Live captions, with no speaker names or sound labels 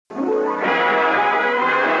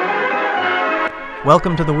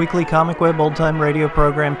Welcome to the weekly Comic Web Old Time Radio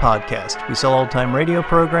Program podcast. We sell old time radio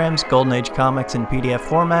programs, Golden Age comics in PDF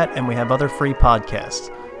format, and we have other free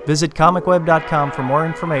podcasts. Visit comicweb.com for more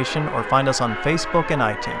information or find us on Facebook and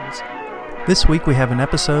iTunes. This week we have an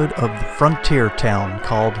episode of The Frontier Town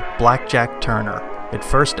called Blackjack Turner. It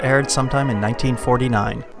first aired sometime in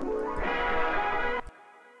 1949.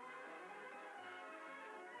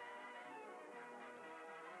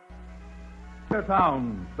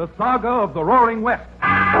 Town, the saga of the Roaring West.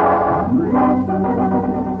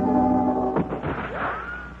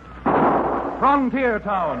 Frontier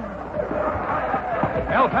Town.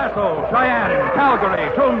 El Paso, Cheyenne, Calgary,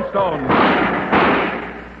 Tombstone.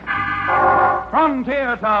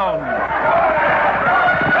 Frontier Town.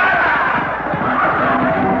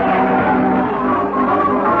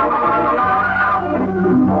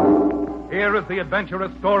 Here is the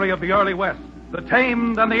adventurous story of the early West, the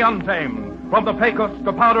tamed and the untamed. From the Pecos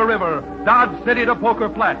to Powder River, Dodge City to Poker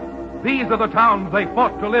Flat, these are the towns they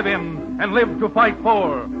fought to live in and lived to fight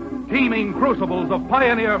for. Teeming crucibles of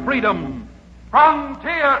pioneer freedom.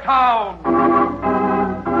 Frontier Town!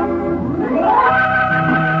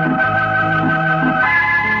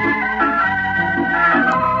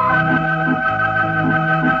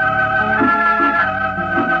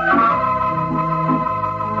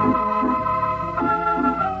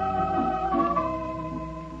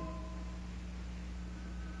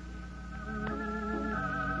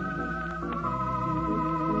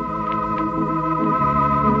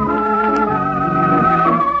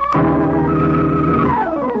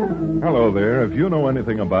 If you know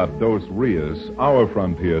anything about Dos Rios, our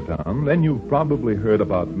frontier town, then you've probably heard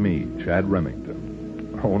about me, Chad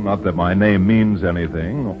Remington. Oh, not that my name means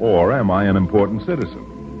anything, or am I an important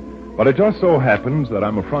citizen. But it just so happens that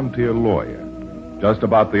I'm a frontier lawyer. Just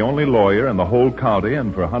about the only lawyer in the whole county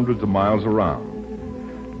and for hundreds of miles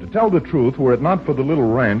around. To tell the truth, were it not for the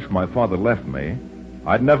little ranch my father left me,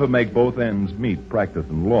 I'd never make both ends meet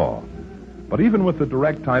practicing law. But even with the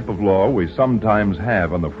direct type of law we sometimes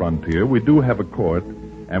have on the frontier, we do have a court,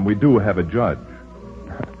 and we do have a judge.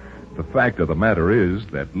 The fact of the matter is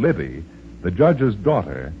that Libby, the judge's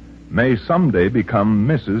daughter, may someday become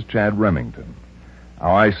Mrs. Chad Remington.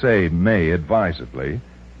 Now, I say may advisedly,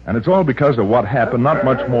 and it's all because of what happened not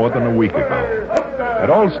much more than a week ago. It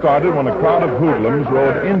all started when a crowd of hoodlums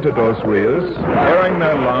rode into Dos Rios, airing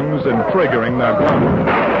their lungs and triggering their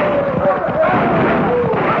guns.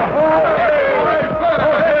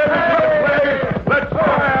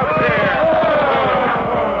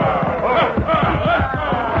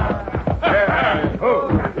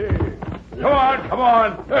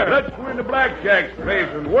 Let's go into Blackjack's place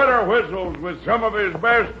and wet our whistles with some of his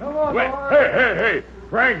best. Come on, Hey,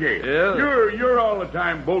 Frankie. Yeah? You're all the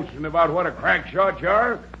time boasting about what a crack shot you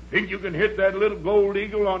are. Think you can hit that little gold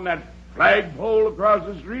eagle on that flagpole across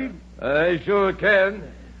the street? I sure can.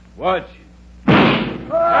 Watch. You missed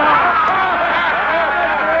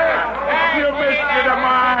it a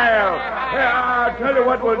mile. I'll tell you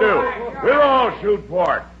what we'll do. We'll all shoot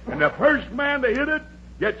for it. And the first man to hit it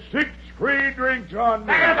gets 6 free drinks on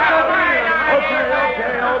me. Okay,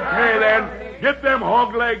 then. Get them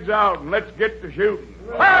hog legs out and let's get to shooting.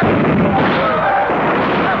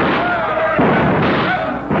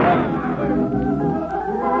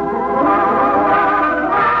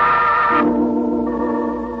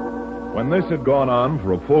 When this had gone on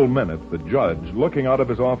for a full minute, the judge, looking out of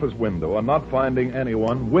his office window and not finding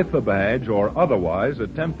anyone with a badge or otherwise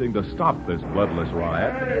attempting to stop this bloodless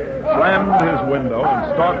riot, slammed his window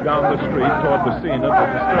and stalked down the street toward the scene of the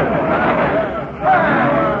disturbance.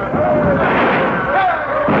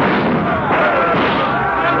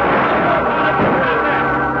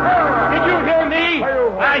 Did you hear me?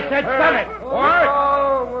 I said stop it.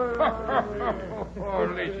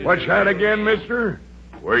 What's that again, mister?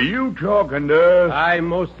 Were you talking to us? I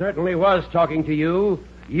most certainly was talking to you.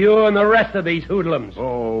 You and the rest of these hoodlums.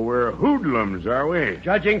 Oh, we're hoodlums, are we?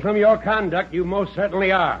 Judging from your conduct, you most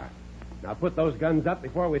certainly are. Now put those guns up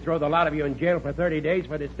before we throw the lot of you in jail for 30 days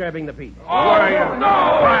for disturbing the peace. No!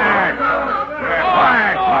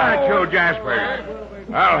 Quiet, Joe Jasper.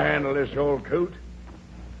 I'll handle this old coot.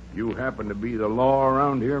 You happen to be the law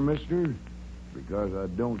around here, mister? Because I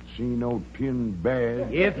don't see no tin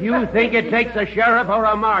badge. If you think it takes a sheriff or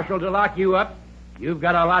a marshal to lock you up, you've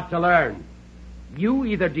got a lot to learn. You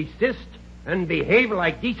either desist and behave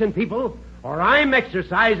like decent people, or I'm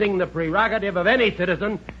exercising the prerogative of any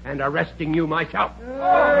citizen and arresting you myself.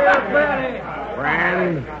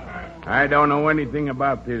 Friend, I don't know anything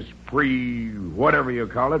about this whatever you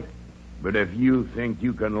call it, but if you think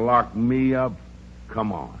you can lock me up,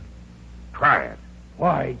 come on. Try it.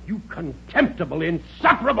 Why, you contemptible,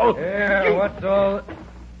 insufferable... Yeah, what's all...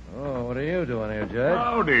 Oh, what are you doing here, Judge?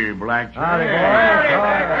 Howdy, Black Howdy,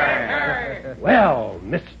 Jack. boys. Well,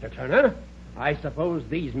 Mr. Turner, I suppose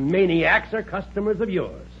these maniacs are customers of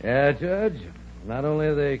yours. Yeah, Judge. Not only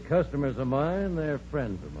are they customers of mine, they're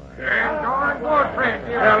friends of mine.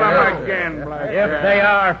 Tell them again, Black If Jack. they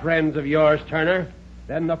are friends of yours, Turner,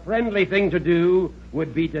 then the friendly thing to do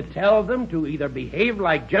would be to tell them to either behave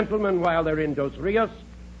like gentlemen while they're in Dos Rios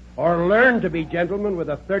or learn to be gentlemen with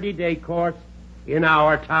a 30-day course in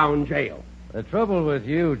our town jail. The trouble with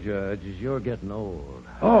you, Judge, is you're getting old.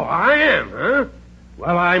 Oh, I am, huh?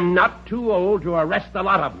 Well, I'm not too old to arrest a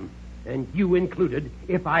lot of them, and you included,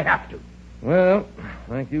 if I have to. Well,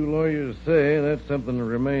 like you lawyers say, that's something that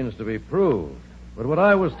remains to be proved. But what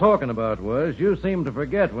I was talking about was you seemed to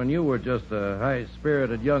forget when you were just a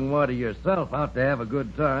high-spirited young waddy yourself out to have a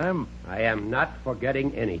good time. I am not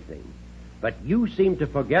forgetting anything. But you seem to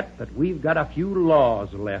forget that we've got a few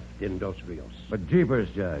laws left in Dos Rios. But jeepers,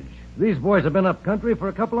 Judge, these boys have been up country for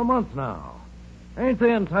a couple of months now. Ain't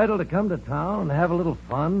they entitled to come to town and have a little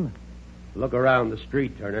fun? Look around the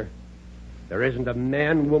street, Turner. There isn't a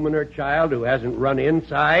man, woman, or child who hasn't run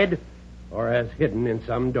inside or has hidden in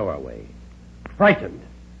some doorway. Frightened.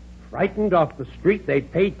 Frightened off the street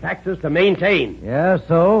they'd pay taxes to maintain. Yeah,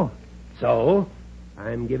 so? So,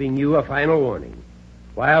 I'm giving you a final warning.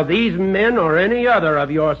 While these men or any other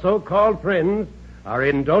of your so-called friends are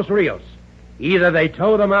in Dos Rios, either they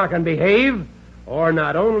toe the mark and behave, or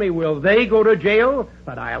not only will they go to jail,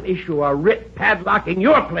 but I'll issue a writ padlocking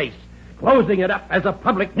your place, closing it up as a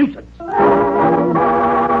public nuisance.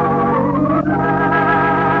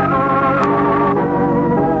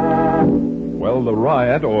 Well, the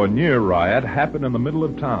riot, or near riot, happened in the middle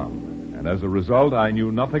of town. And as a result, I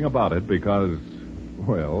knew nothing about it because,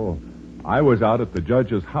 well, I was out at the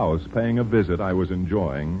judge's house paying a visit I was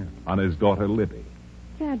enjoying on his daughter Libby.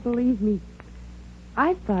 Can't believe me.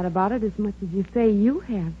 I've thought about it as much as you say you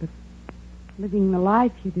have, but living the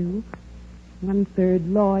life you do,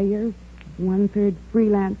 1/3 lawyer, 1/3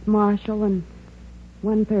 freelance marshal, and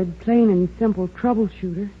 1/3 plain and simple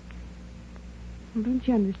troubleshooter. Well, don't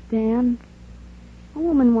you understand? A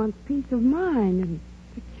woman wants peace of mind and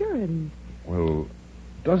security. Well,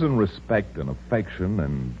 doesn't respect and affection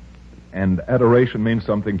and adoration mean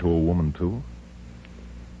something to a woman, too?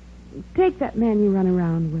 Take that man you run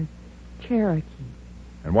around with, Cherokee.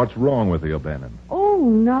 And what's wrong with the O'Bannon? Oh,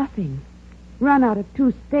 nothing. Run out of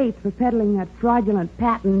 2 states for peddling that fraudulent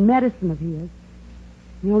patent medicine of his.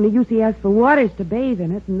 The only use he has for water is to bathe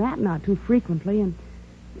in it, and that not too frequently, and...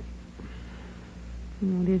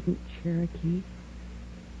 No, it isn't Cherokee.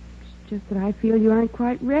 It's just that I feel you aren't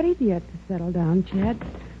quite ready yet to settle down, Chad.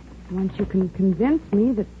 Once you can convince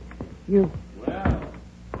me that you're... Well,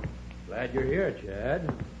 glad you're here,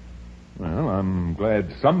 Chad. Well, I'm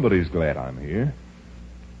glad somebody's glad I'm here.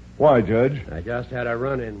 Why, Judge? I just had a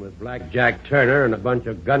run-in with Black Jack Turner and a bunch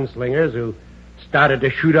of gunslingers who started to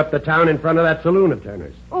shoot up the town in front of that saloon of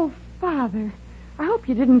Turner's. Oh, Father, I hope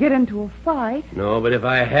you didn't get into a fight. No, but if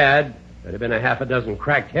I had, there'd have been a half a dozen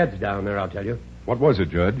cracked heads down there, I'll tell you. What was it,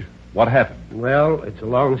 Judge? What happened? Well, it's a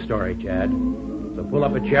long story, Chad. So pull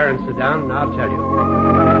up a chair and sit down, and I'll tell you.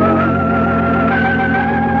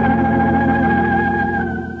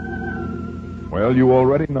 Well, you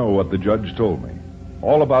already know what the judge told me.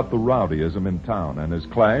 All about the rowdyism in town and his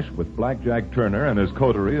clash with Black Jack Turner and his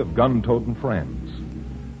coterie of gun-toting friends.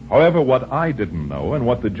 However, what I didn't know and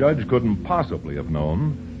what the judge couldn't possibly have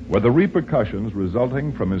known were the repercussions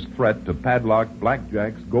resulting from his threat to padlock Black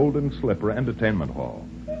Jack's Golden Slipper Entertainment Hall.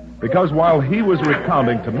 Because while he was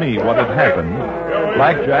recounting to me what had happened,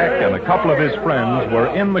 Black Jack and a couple of his friends were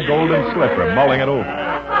in the Golden Slipper mulling it over.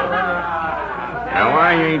 Now,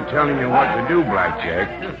 I ain't telling you what to do, Blackjack,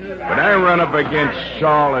 but I run up against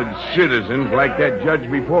solid citizens like that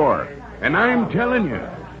judge before. And I'm telling you,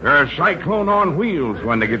 they're a cyclone on wheels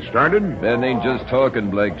when they get started. That ain't just talking,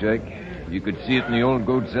 Blackjack. You could see it in the old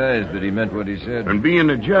goat's eyes that he meant what he said. And being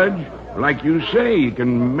a judge, like you say, you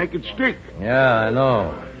can make it stick. Yeah, I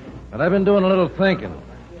know. But I've been doing a little thinking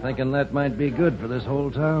that might be good for this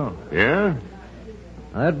whole town. Yeah?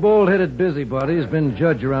 That bald-headed busybody's been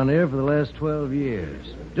judge around here for the last 12 years,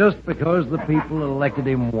 just because the people elected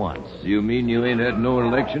him once. You mean you ain't had no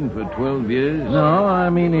election for 12 years? No, I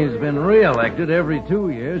mean he's been reelected every 2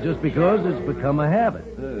 years just because it's become a habit.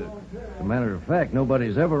 As a matter of fact,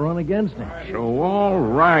 nobody's ever run against him. So, all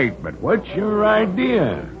right, but what's your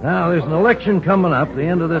idea? Now, there's an election coming up the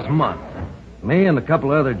end of this month. Me and a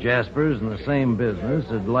couple other Jaspers in the same business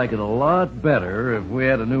would like it a lot better if we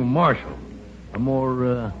had a new marshal. A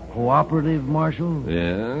more cooperative marshal.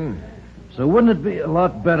 Yeah? So So wouldn't it be a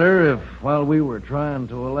lot better if, while we were trying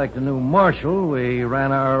to elect a new marshal, we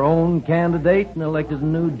ran our own candidate and elected a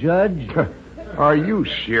new judge? Are you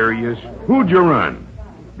serious? Who'd you run?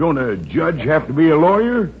 Don't a judge have to be a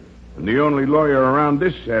lawyer? And the only lawyer around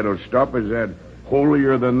this saddle stop is that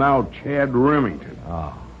holier-than-thou Chad Remington.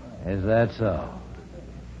 Oh, is that so?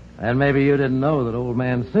 And maybe you didn't know that old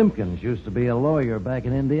man Simpkins used to be a lawyer back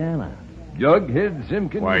in Indiana. Jughead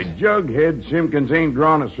Simpkins? Why, Jughead Simpkins ain't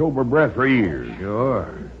drawn a sober breath for years. Sure.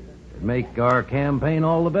 It'd make our campaign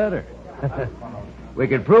all the better. We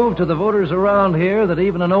could prove to the voters around here that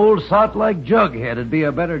even an old sot like Jughead would be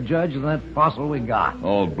a better judge than that fossil we got.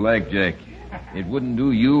 Oh, Blackjack. It wouldn't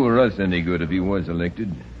do you or us any good if he was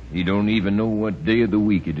elected. He don't even know what day of the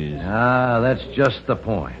week it is. Ah, that's just the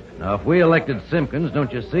point. Now, if we elected Simpkins,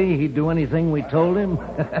 don't you see, he'd do anything we told him?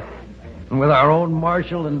 And with our own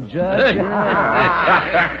marshal and judge? Yes,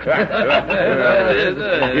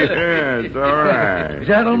 all right.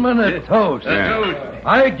 Gentlemen, a toast. Yeah.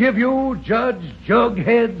 I give you Judge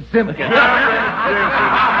Jughead Simpkins.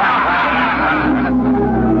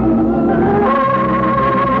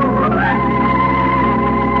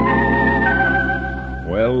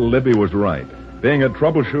 Well, Libby was right. Being a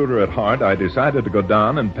troubleshooter at heart, I decided to go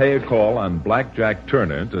down and pay a call on Blackjack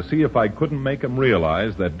Turner to see if I couldn't make him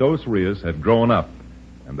realize that Dos Rios had grown up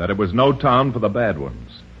and that it was no town for the bad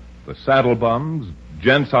ones. The saddle bums,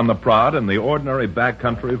 gents on the prod, and the ordinary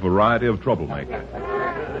backcountry variety of troublemaker.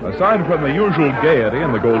 Aside from the usual gaiety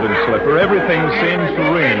in the Golden Slipper, everything seemed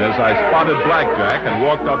serene as I spotted Blackjack and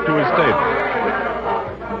walked up to his table.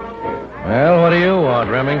 Well, what do you want,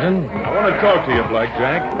 Remington? I want to talk to you,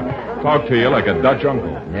 Blackjack. Talk to you like a Dutch uncle.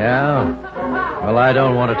 Yeah? Well, I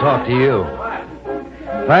don't want to talk to you.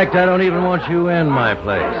 In fact, I don't even want you in my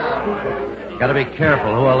place. Got to be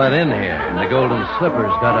careful who I let in here. The Golden Slipper's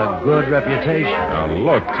got a good reputation. Now,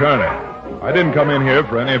 look, Turner. I didn't come in here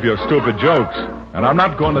for any of your stupid jokes, and I'm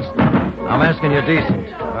not going to... I'm asking you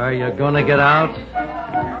decent. Are you going to get out?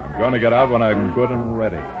 I'm going to get out when I'm good and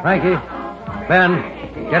ready. Frankie, Ben,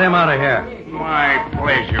 get him out of here. My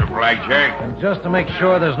pleasure, Blackjack. And just to make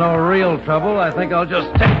sure there's no real trouble, I think I'll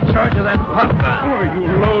just take charge of that pup. Oh, you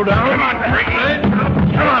low down. Come on, Frankie.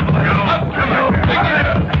 Come on, boy.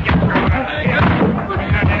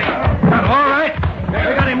 All right.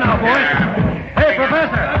 We got him now, boys. Hey,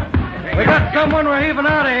 Professor. We got someone we're heaving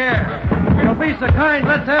out of here. You'll be so kind,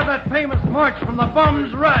 let's have that famous march from the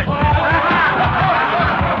Bums Rush.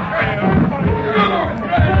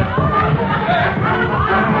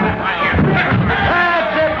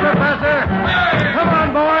 That's it, Professor. Come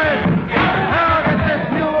on, boys. Now get this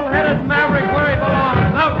mule-headed maverick where he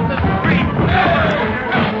belongs, out in the street.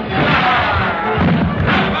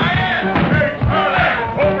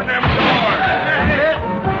 Open them doors. That's it.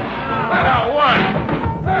 Now, 1,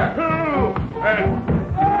 2,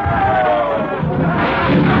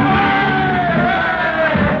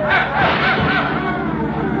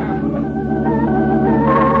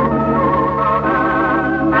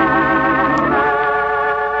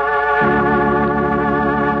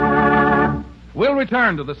 We'll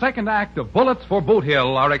return to the second act of Bullets for Boot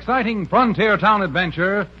Hill, our exciting frontier town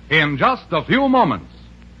adventure, in just a few moments.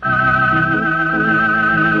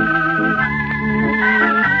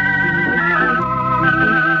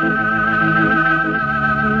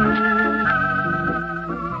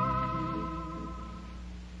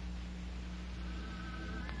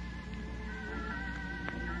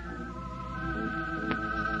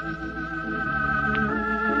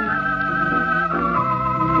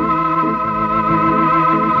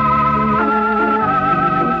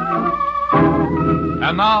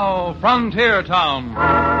 And now, Frontier Town.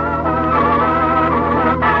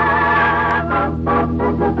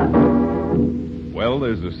 Well,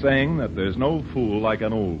 there's a saying that there's no fool like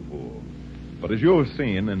an old fool. But as you've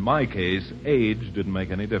seen, in my case, age didn't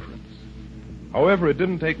make any difference. However, it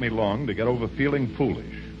didn't take me long to get over feeling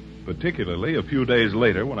foolish, particularly a few days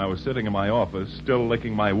later when I was sitting in my office, still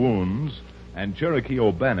licking my wounds, and Cherokee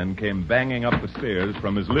O'Bannon came banging up the stairs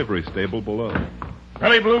from his livery stable below.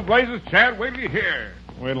 Belly blue blazes, Chad, wait till you hear.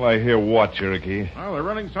 Wait till I hear what, Cherokee? Well, they're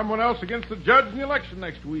running someone else against the judge in the election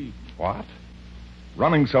next week. What?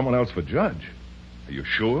 Running someone else for judge? Are you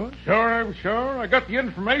sure? Sure, I'm sure. I got the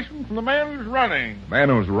information from the man who's running. Man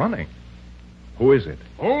who's running? Who is it?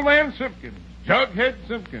 Old man Simpkins. Jughead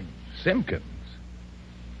Simpkins. Simpkins?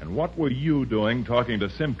 And what were you doing talking to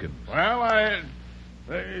Simpkins? Well,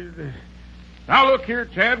 now, look here,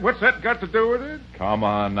 Chad. What's that got to do with it? Come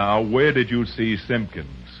on now. Where did you see Simpkins?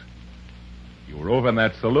 You were over in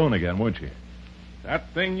that saloon again, weren't you?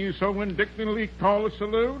 That thing you so indignantly call a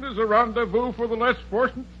saloon is a rendezvous for the less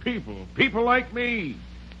fortunate people. People like me.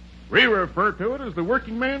 We refer to it as the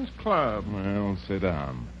Working Man's Club. Well, sit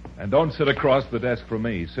down. And don't sit across the desk from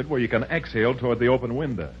me. Sit where you can exhale toward the open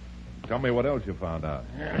window. Tell me what else you found out.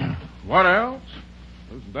 What else?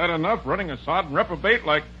 Isn't that enough, running a sodden reprobate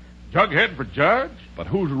like Jughead for judge? But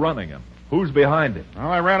who's running him? Who's behind him? Well,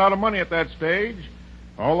 I ran out of money at that stage.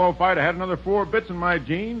 Although if I'd had another 4 bits in my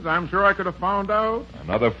jeans, I'm sure I could have found out.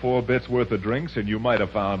 Another 4 bits worth of drinks, and you might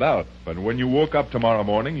have found out. But when you woke up tomorrow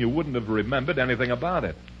morning, you wouldn't have remembered anything about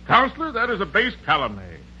it. Counselor, that is a base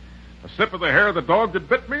calumny. A sip of the hair of the dog that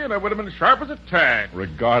bit me, and I would have been sharp as a tack.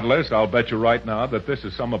 Regardless, I'll bet you right now that this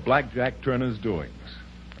is some of Blackjack Turner's doings.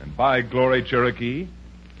 And by glory, Cherokee,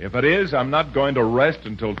 if it is, I'm not going to rest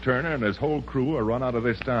until Turner and his whole crew are run out of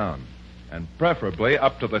this town. And preferably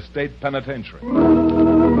up to the state penitentiary.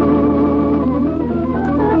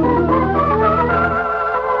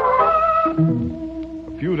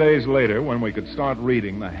 A few days later, when we could start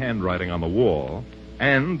reading the handwriting on the wall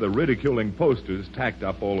and the ridiculing posters tacked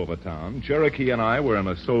up all over town, Cherokee and I were in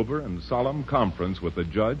a sober and solemn conference with the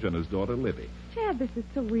judge and his daughter, Libby. Chad, this is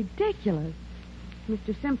so ridiculous. If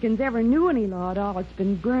Mr. Simpkins ever knew any law at all, it's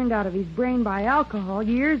been burned out of his brain by alcohol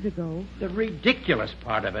years ago. The ridiculous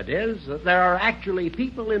part of it is that there are actually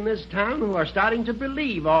people in this town who are starting to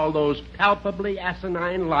believe all those palpably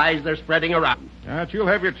asinine lies they're spreading around. But you'll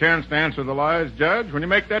have your chance to answer the lies, Judge, when you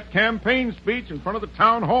make that campaign speech in front of the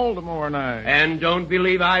town hall tomorrow night. And don't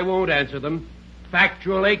believe I won't answer them.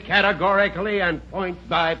 Factually, categorically, and point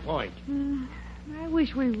by point. I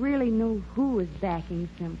wish we really knew who is backing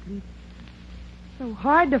Simpkins. So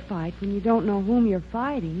hard to fight when you don't know whom you're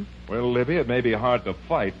fighting. Well, Libby, it may be hard to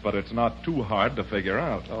fight, but it's not too hard to figure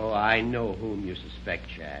out. Oh, I know whom you suspect,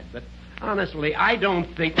 Chad, but honestly, I don't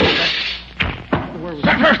think that...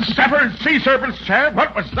 Severed sea serpents, Chad!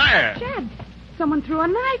 What was that? Chad, someone threw a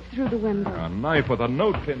knife through the window. A knife with a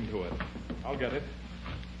note pinned to it. I'll get it.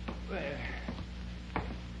 There.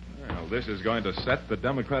 Well, this is going to set the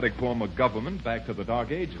democratic form of government back to the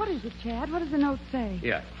Dark Ages. What is it, Chad? What does the note say?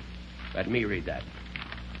 Here, let me read that.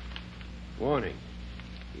 Warning.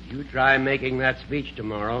 If you try making that speech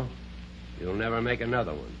tomorrow, you'll never make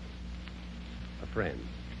another one. A friend.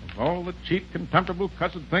 Of all the cheap, contemptible,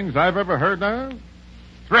 cussed things I've ever heard of,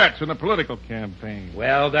 threats in a political campaign.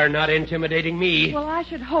 Well, they're not intimidating me. Well, I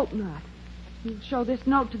should hope not. You'll show this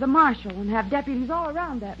note to the marshal and have deputies all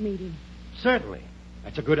around that meeting. Certainly.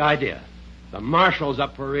 That's a good idea. The marshal's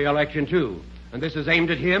up for re-election, too. And this is aimed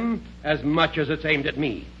at him as much as it's aimed at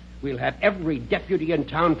me. We'll have every deputy in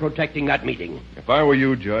town protecting that meeting. If I were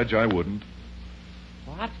you, Judge, I wouldn't.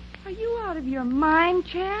 What? Are you out of your mind,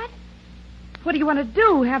 Chad? What do you want to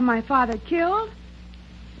do, have my father killed?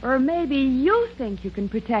 Or maybe you think you can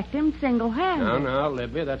protect him single-handed. No,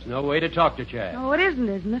 Libby, that's no way to talk to Chad. No, it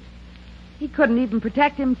isn't it? He couldn't even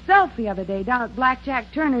protect himself the other day down at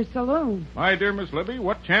Blackjack Turner's saloon. My dear Miss Libby,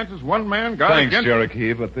 what chance has one man got Thanks, against...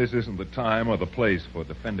 Cherokee, but this isn't the time or the place for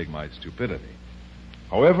defending my stupidity.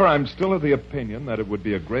 However, I'm still of the opinion that it would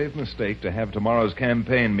be a grave mistake to have tomorrow's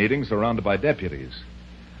campaign meeting surrounded by deputies.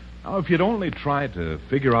 Now, if you'd only try to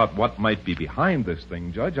figure out what might be behind this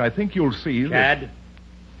thing, Judge, I think you'll see Chad,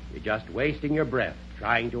 you're just wasting your breath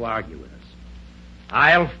trying to argue with us.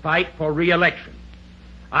 I'll fight for re-election.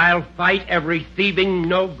 I'll fight every thieving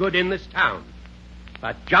no-good in this town.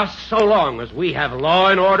 But just so long as we have law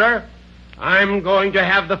and order, I'm going to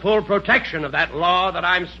have the full protection of that law that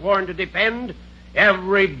I'm sworn to defend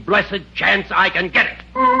every blessed chance I can get it.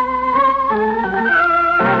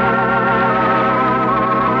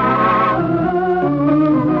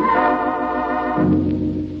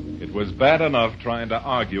 It was bad enough trying to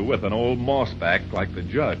argue with an old mossback like the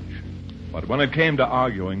judge. But when it came to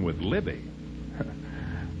arguing with Libby,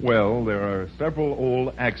 well, there are several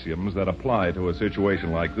old axioms that apply to a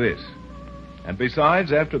situation like this. And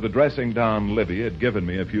besides, after the dressing down Libby had given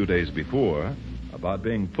me a few days before about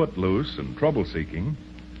being footloose and trouble-seeking,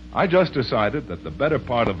 I just decided that the better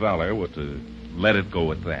part of valor was to let it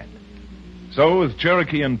go at that. So, with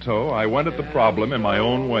Cherokee in tow, I went at the problem in my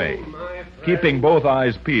own way, keeping both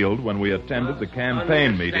eyes peeled when we attended the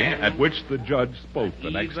campaign meeting at which the judge spoke the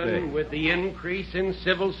next day. Even with the increase in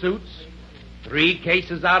civil suits, 3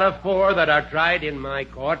 cases out of 4 that are tried in my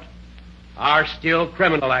court are still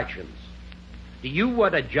criminal actions. Do you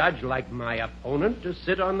want a judge like my opponent to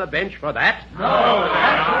sit on the bench for that? No,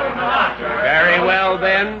 not. Very well,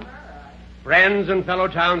 then. Friends and fellow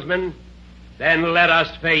townsmen, then let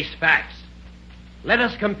us face facts. Let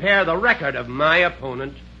us compare the record of my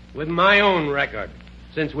opponent with my own record,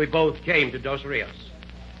 since we both came to Dos Rios.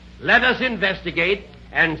 Let us investigate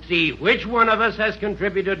and see which one of us has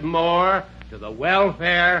contributed more to the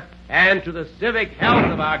welfare and to the civic health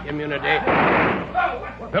of our community.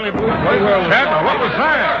 Billy Blue, Chad, what was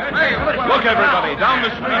that? Look, everybody, down the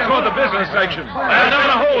street toward the business section. There's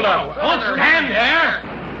a hold-up. Don't stand there.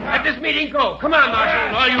 Let this meeting go. Come on, Marshal,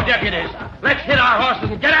 and all you deputies. Let's hit our horses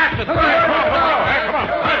and get after them. Come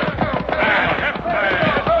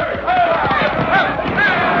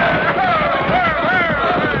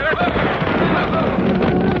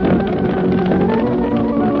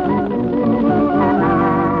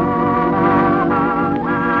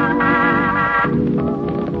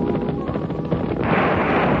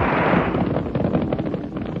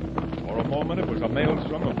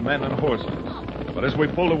maelstrom of men and horses. But as we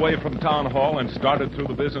pulled away from Town Hall and started through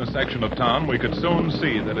the business section of town, we could soon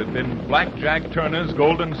see that it had been Black Jack Turner's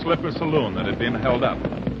Golden Slipper Saloon that had been held up.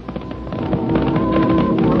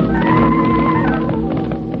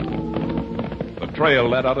 The trail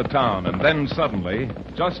led out of town, and then suddenly,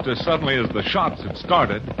 just as suddenly as the shots had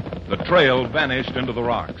started, the trail vanished into the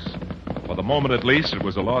rocks. For the moment at least, it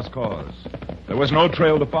was a lost cause. There was no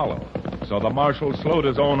trail to follow. So the marshal slowed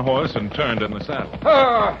his own horse and turned in the saddle.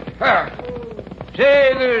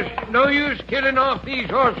 Say, there's no use killing off these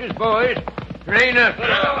horses, boys. There ain't nothing.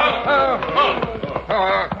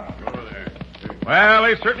 Well,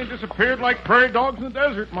 they certainly disappeared like prairie dogs in the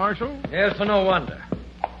desert, Marshal. Yes, and no wonder.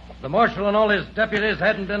 If the marshal and all his deputies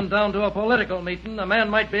hadn't been down to a political meeting, a man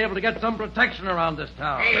might be able to get some protection around this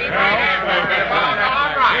town.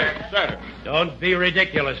 Don't be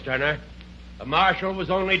ridiculous, Turner. The marshal was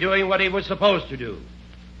only doing what he was supposed to do.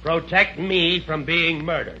 Protect me from being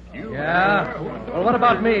murdered. Yeah? Well, what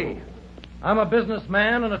about me? I'm a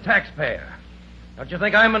businessman and a taxpayer. Don't you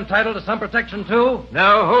think I'm entitled to some protection, too?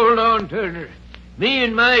 Now, hold on, Turner. Me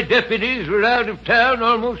and my deputies were out of town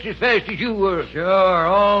almost as fast as you were. Sure,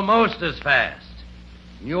 almost as fast.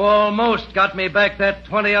 You almost got me back that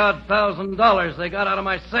 $20,000 they got out of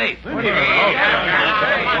my safe.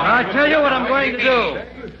 I tell you what I'm going to do.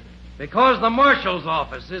 Because the marshal's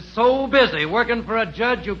office is so busy working for a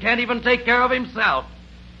judge who can't even take care of himself,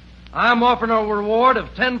 I'm offering a reward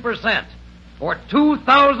of 10%, or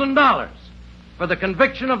 $2,000, for the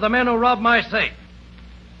conviction of the men who robbed my safe.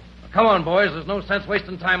 Now, come on, boys. There's no sense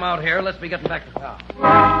wasting time out here. Let's be getting back to town.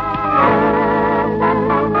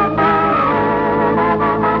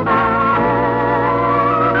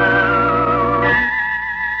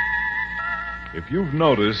 If you've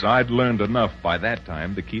noticed, I'd learned enough by that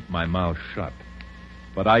time to keep my mouth shut.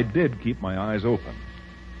 But I did keep my eyes open.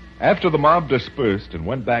 After the mob dispersed and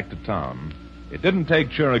went back to town, it didn't take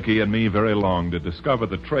Cherokee and me very long to discover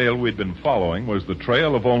the trail we'd been following was the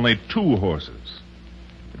trail of only 2 horses.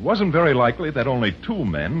 It wasn't very likely that only 2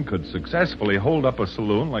 men could successfully hold up a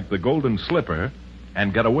saloon like the Golden Slipper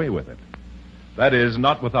and get away with it. That is,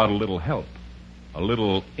 not without a little help. A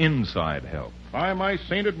little inside help. By my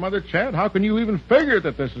sainted mother, Chad, how can you even figure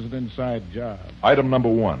that this is an inside job? Item number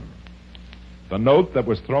 1. The note that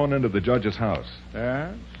was thrown into the judge's house.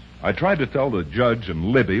 Yes? I tried to tell the judge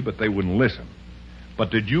and Libby, but they wouldn't listen.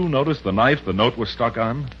 But did you notice the knife the note was stuck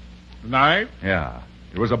on? Knife? Yeah.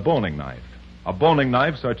 It was a boning knife. A boning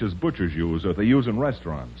knife such as butchers use or they use in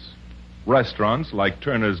restaurants. Restaurants like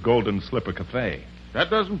Turner's Golden Slipper Cafe. That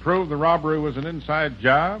doesn't prove the robbery was an inside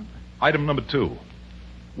job. Item number 2.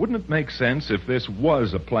 Wouldn't it make sense if this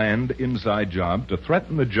was a planned inside job to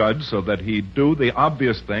threaten the judge so that he'd do the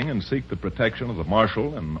obvious thing and seek the protection of the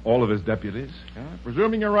marshal and all of his deputies?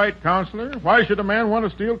 Presuming you're right, Counselor, why should a man want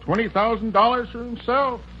to steal $20,000 for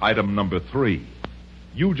himself? Item number 3.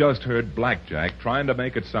 You just heard Blackjack trying to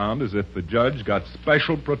make it sound as if the judge got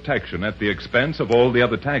special protection at the expense of all the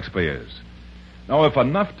other taxpayers. Now, if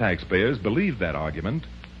enough taxpayers believe that argument,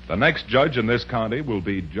 the next judge in this county will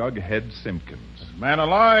be Jughead Simpkins. Man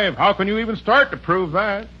alive, how can you even start to prove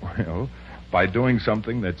that? Well, by doing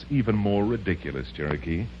something that's even more ridiculous,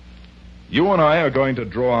 Cherokee. You and I are going to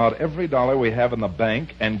draw out every dollar we have in the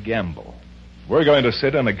bank and gamble. We're going to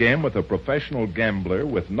sit in a game with a professional gambler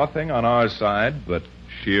with nothing on our side but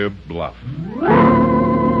sheer bluff.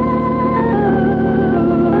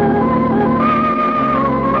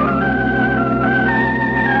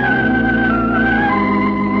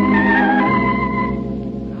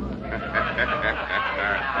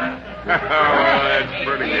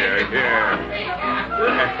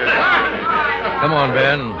 Come on,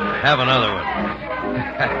 Ben. Have another one.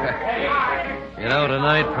 You know,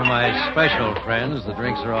 tonight for my special friends, the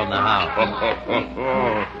drinks are on the house.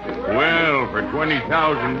 Well, for $20,000, a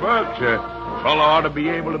fellow ought to be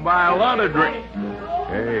able to buy a lot of drink.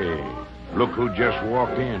 Hey, look who just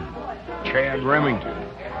walked in. Chad Remington.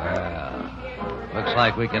 Well, looks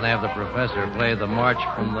like we can have the professor play the March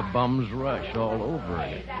from the Bum's Rush all over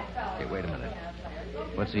again. Hey, wait a minute.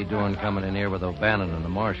 What's he doing coming in here with O'Bannon and the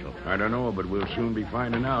marshal? I don't know, but we'll soon be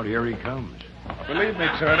finding out. Here he comes. Believe me,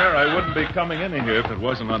 Turner, I wouldn't be coming in here if it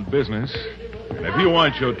wasn't on business. And if you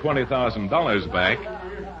want your $20,000 back,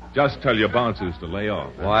 just tell your bouncers to lay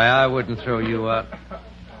off. Why, I wouldn't throw you out.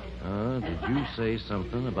 Did you say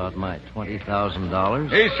something about my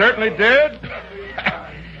 $20,000? He certainly did.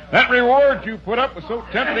 That reward you put up was so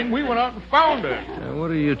tempting, we went out and found it.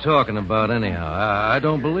 What are you talking about, anyhow? I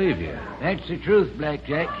don't believe you. That's the truth,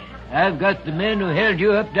 Blackjack. I've got the men who held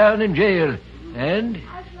you up down in jail, and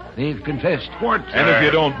they've confessed. What? And if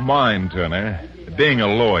you don't mind, Turner, being a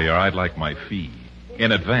lawyer, I'd like my fee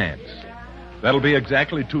in advance. That'll be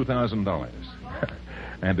exactly $2,000.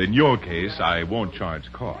 And in your case, I won't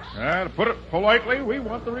charge costs. To put it politely, we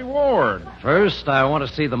want the reward. First, I want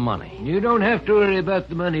to see the money. You don't have to worry about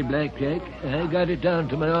the money, Blackjack. I got it down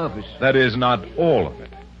to my office. That is not all of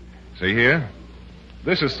it. See here?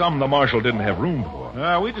 This is some the marshal didn't have room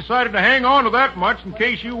for. We decided to hang on to that much in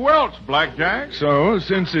case you welch, Blackjack. So,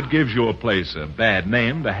 since it gives your place a bad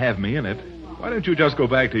name to have me in it, why don't you just go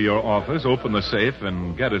back to your office, open the safe,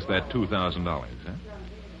 and get us that $2,000, huh?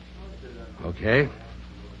 Okay.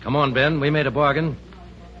 Come on, Ben. We made a bargain.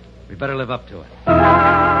 We better live up to it.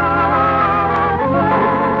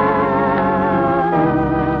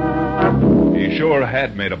 He sure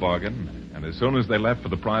had made a bargain. And as soon as they left for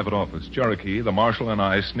the private office, Cherokee, the marshal, and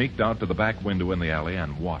I sneaked out to the back window in the alley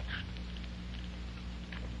and watched.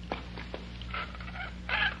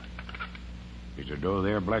 Is the door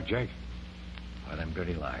there, Blackjack? Oh, them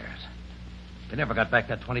dirty liars. They never got back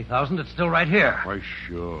that $20,000. It's still right here. Why,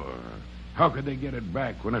 sure. How could they get it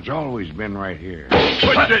back when it's always been right here?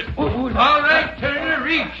 Push it! All right, Turner,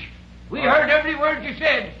 reach. We heard every word you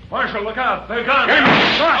said. Marshal, look out. They're gone.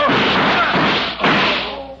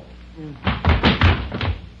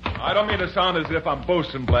 I don't mean to sound as if I'm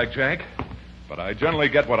boasting, Blackjack, but I generally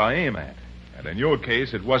get what I aim at. And in your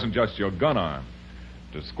case, it wasn't just your gun arm.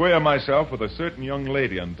 To square myself with a certain young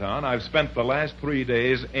lady in town, I've spent the last 3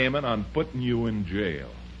 days aiming on putting you in jail.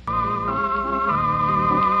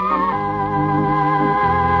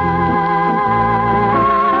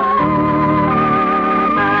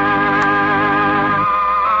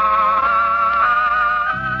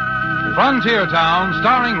 Frontier Town,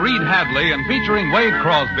 starring Reed Hadley and featuring Wade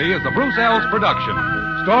Crosby, is a Bruce Ells production.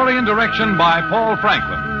 Story and direction by Paul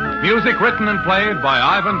Franklin. Music written and played by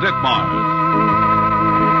Ivan Ditmars.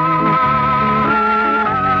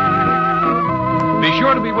 Be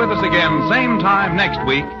sure to be with us again same time next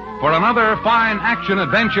week for another fine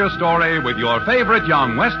action-adventure story with your favorite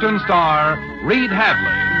young Western star, Reed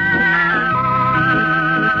Hadley.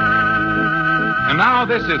 And now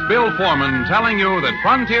this is Bill Foreman telling you that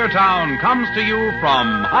Frontier Town comes to you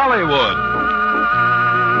from Hollywood.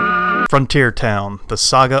 Frontier Town, the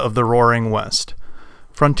saga of the Roaring West.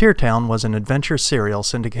 Frontier Town was an adventure serial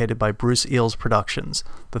syndicated by Bruce Eells Productions.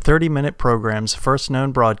 The 30-minute program's first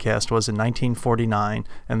known broadcast was in 1949,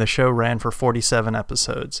 and the show ran for 47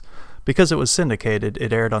 episodes. Because it was syndicated,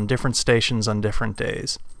 it aired on different stations on different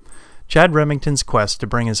days. Chad Remington's quest to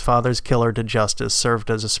bring his father's killer to justice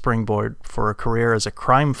served as a springboard for a career as a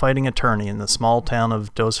crime-fighting attorney in the small town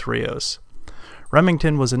of Dos Rios.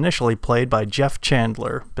 Remington was initially played by Jeff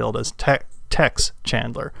Chandler, billed as Tex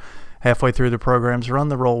Chandler. Halfway through the program's run,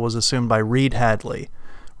 the role was assumed by Reed Hadley.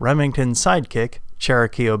 Remington's sidekick,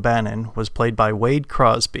 Cherokee O'Bannon, was played by Wade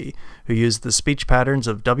Crosby, who used the speech patterns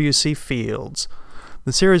of W.C. Fields.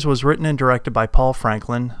 The series was written and directed by Paul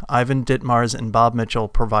Franklin. Ivan Ditmars and Bob Mitchell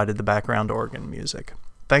provided the background organ music.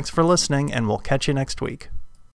 Thanks for listening, and we'll catch you next week.